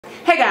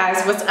Hey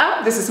guys, what's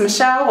up? This is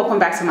Michelle. Welcome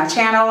back to my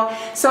channel.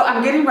 So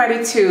I'm getting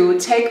ready to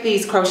take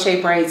these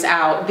crochet braids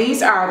out.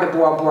 These are the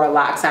Bora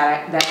locks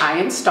that I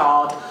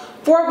installed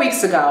 4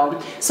 weeks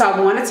ago. So I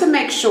wanted to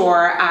make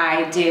sure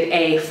I did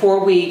a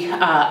 4-week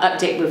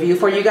update review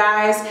for you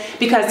guys,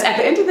 because at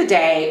the end of the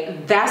day,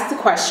 that's the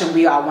question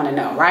we all want to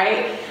know,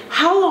 right?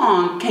 How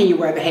long can you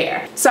wear the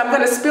hair? So I'm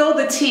going to spill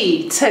the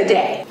tea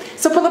today.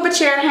 So pull up a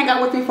chair, hang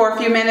out with me for a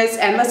few minutes,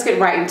 and let's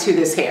get right into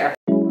this hair.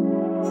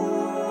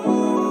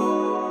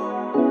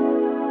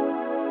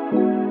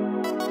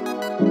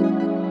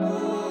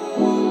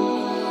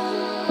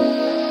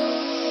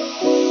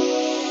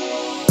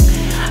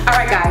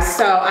 Alright guys,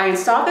 so I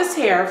installed this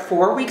hair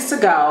 4 weeks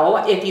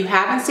ago. If you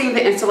haven't seen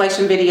the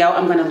installation video,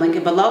 I'm going to link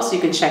it below so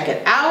you can check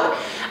it out.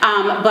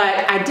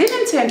 But I did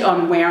intend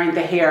on wearing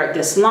the hair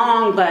this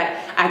long, but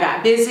I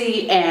got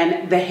busy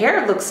and the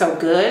hair looked so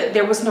good,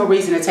 there was no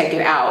reason to take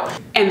it out.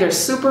 And they're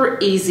super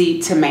easy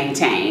to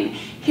maintain.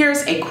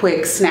 Here's a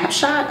quick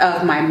snapshot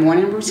of my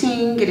morning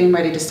routine, getting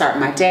ready to start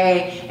my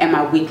day, and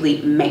my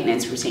weekly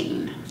maintenance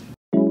routine.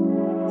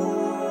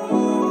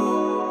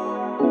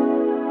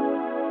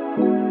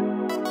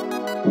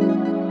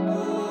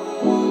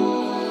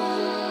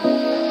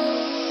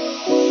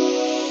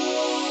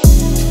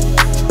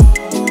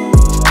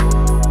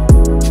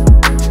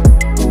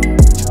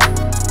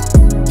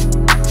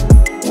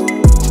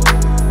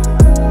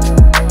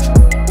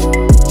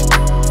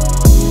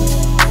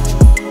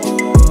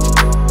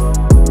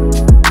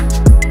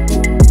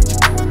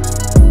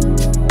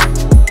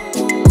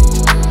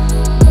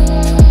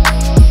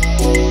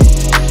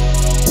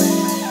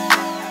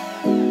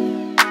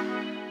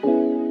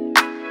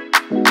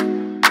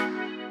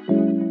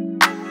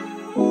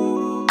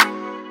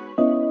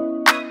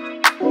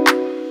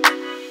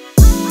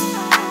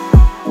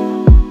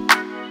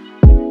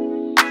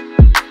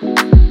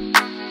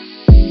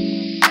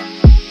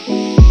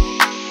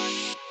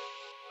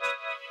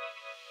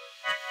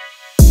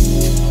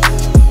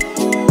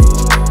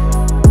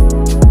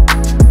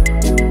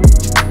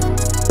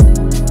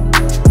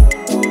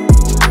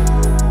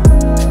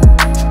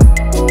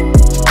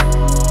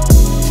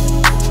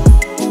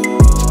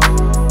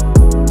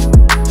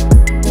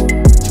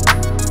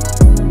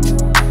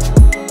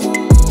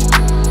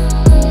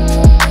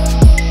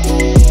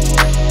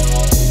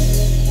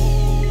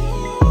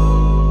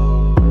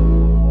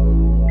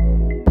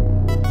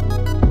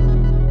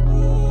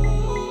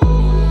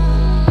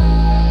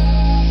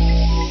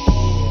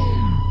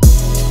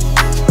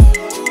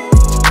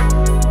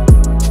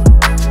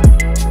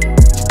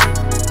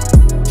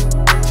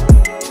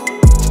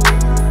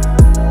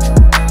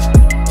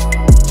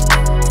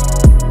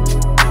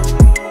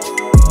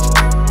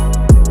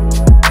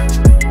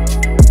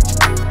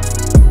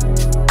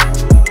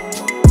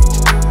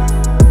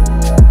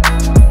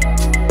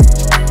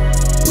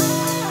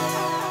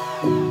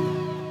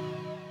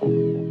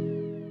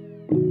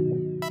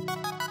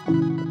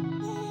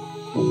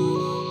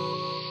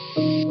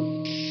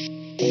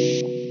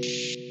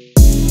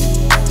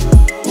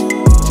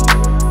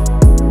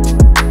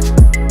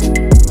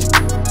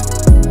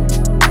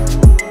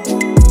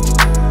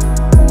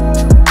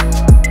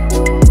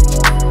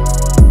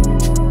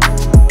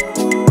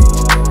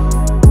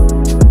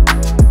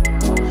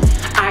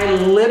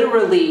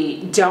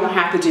 Don't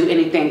have to do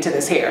anything to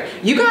this hair.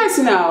 You guys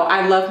know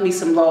I love me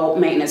some low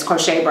maintenance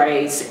crochet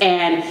braids,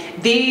 and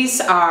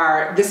this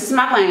is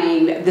my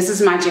lane, this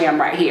is my jam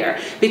right here,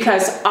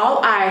 because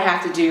all I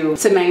have to do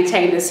to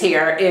maintain this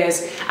hair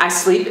is I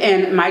sleep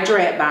in my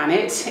dread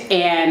bonnet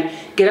and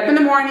get up in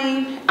the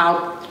morning.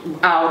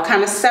 I'll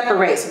kind of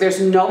separate so there's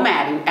no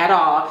matting at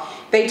all.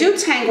 They do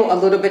tangle a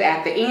little bit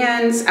at the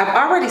ends. I've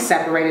already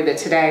separated it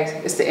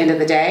today. It's the end of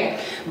the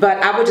day. But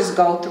I would just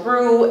go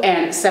through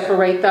and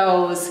separate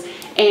those.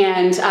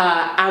 And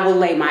I will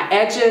lay my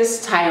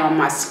edges, tie on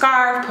my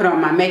scarf, put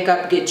on my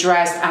makeup, get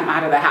dressed. I'm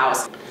out of the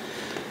house.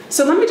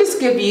 So let me just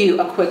give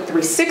you a quick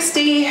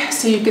 360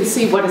 so you can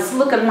see what it's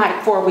looking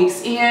like 4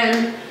 weeks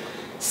in.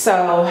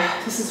 So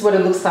this is what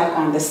it looks like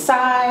on the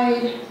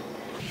side.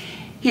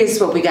 Here's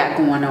what we got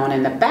going on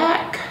in the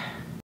back.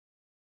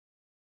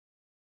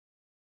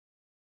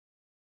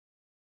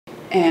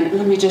 And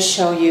let me just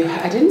show you,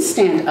 I didn't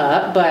stand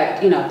up,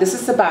 but you know, this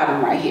is the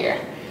bottom right here.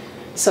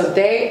 So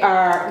they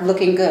are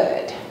looking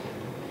good.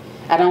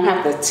 I don't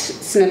have to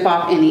snip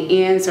off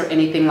any ends or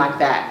anything like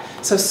that.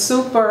 So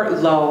super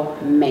low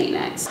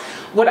maintenance.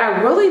 What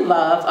I really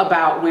love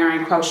about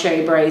wearing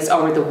crochet braids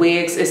over the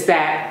wigs is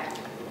that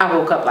I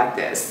woke up like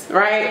this,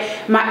 right?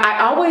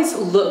 I always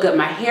look good.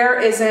 My hair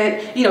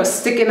isn't, you know,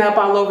 sticking up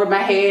all over my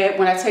head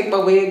when I take my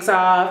wigs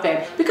off,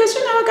 and because,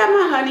 you know, I got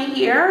my honey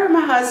here,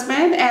 my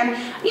husband, and,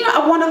 you know,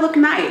 I want to look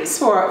nice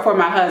for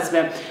my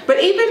husband.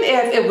 But even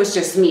if it was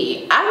just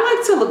me, I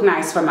like to look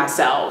nice for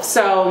myself.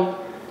 So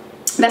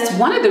that's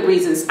one of the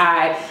reasons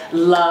I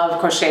love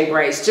crochet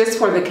braids, just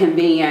for the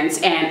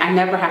convenience, and I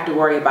never have to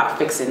worry about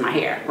fixing my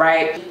hair,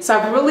 right? So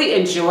I've really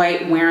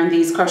enjoyed wearing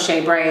these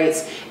crochet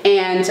braids,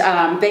 and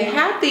they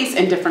have these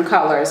in different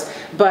colors,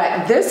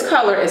 but this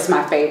color is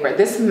my favorite,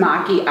 this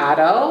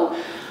macchiato.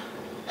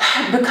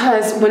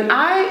 Because when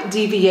I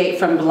deviate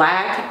from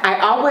black, I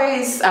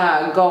always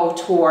go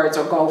towards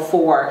or go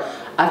for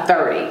a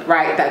 30,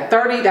 right? That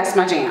 30, that's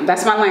my jam.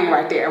 That's my lane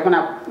right there when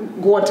I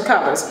go into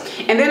colors.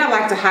 And then I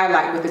like to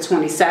highlight with the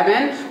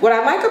 27. What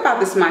I like about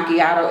this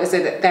macchiato is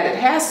that it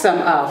has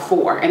some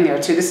 4 in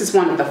there too. This is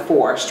one of the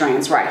 4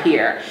 strands right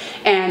here.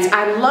 And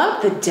I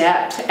love the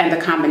depth and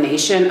the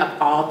combination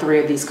of all 3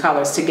 of these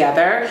colors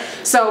together.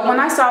 So when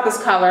I saw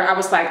this color, I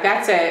was like,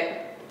 that's it.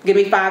 Give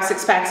me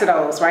 5-6 packs of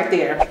those right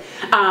there.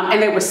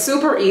 And they were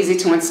super easy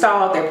to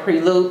install. They're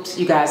pre-looped.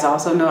 You guys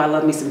also know I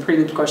love me some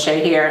pre-looped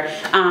crochet here.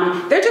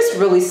 They're just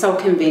really so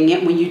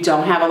convenient when you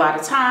don't have a lot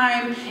of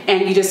time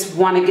and you just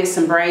want to get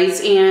some braids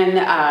in.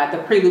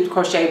 The pre-looped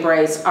crochet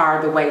braids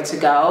are the way to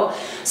go.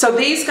 So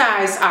these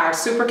guys are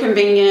super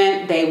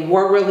convenient. They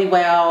work really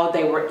well.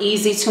 They were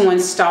easy to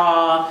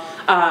install.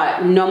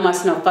 No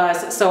muss, no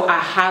fuss. So I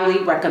highly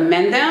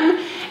recommend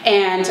them.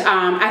 And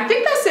I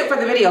think that's it for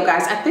the video,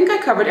 guys. I think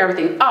I covered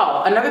everything.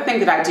 Oh, another thing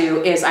that I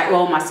do is I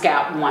oil my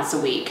scalp once a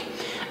week.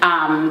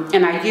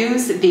 And I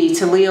use the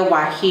Talia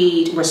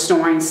Waheed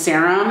Restoring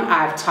Serum.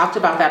 I've talked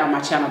about that on my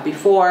channel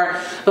before,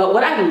 but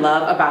what I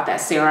love about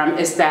that serum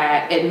is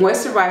that it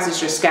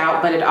moisturizes your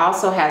scalp, but it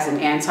also has an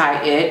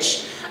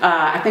anti-itch.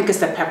 I think it's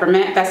the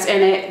peppermint that's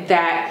in it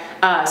that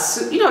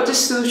you know,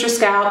 just soothes your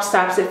scalp,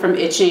 stops it from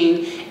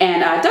itching,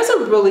 and does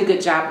a really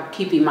good job of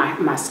keeping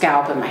my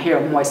scalp and my hair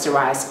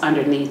moisturized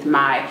underneath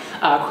my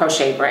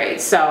crochet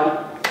braids.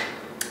 So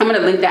I'm going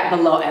to link that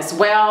below as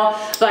well.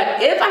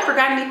 But if I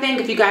forgot anything,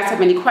 if you guys have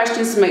any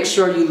questions, make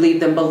sure you leave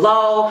them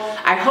below.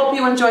 I hope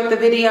you enjoyed the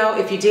video.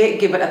 If you did,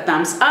 give it a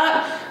thumbs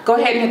up. Go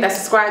ahead and hit that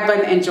subscribe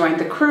button and join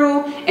the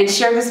crew, and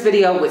share this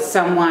video with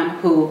someone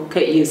who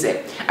could use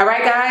it. All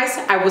right, guys,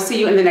 I will see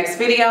you in the next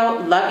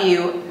video. Love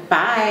you.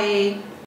 Bye.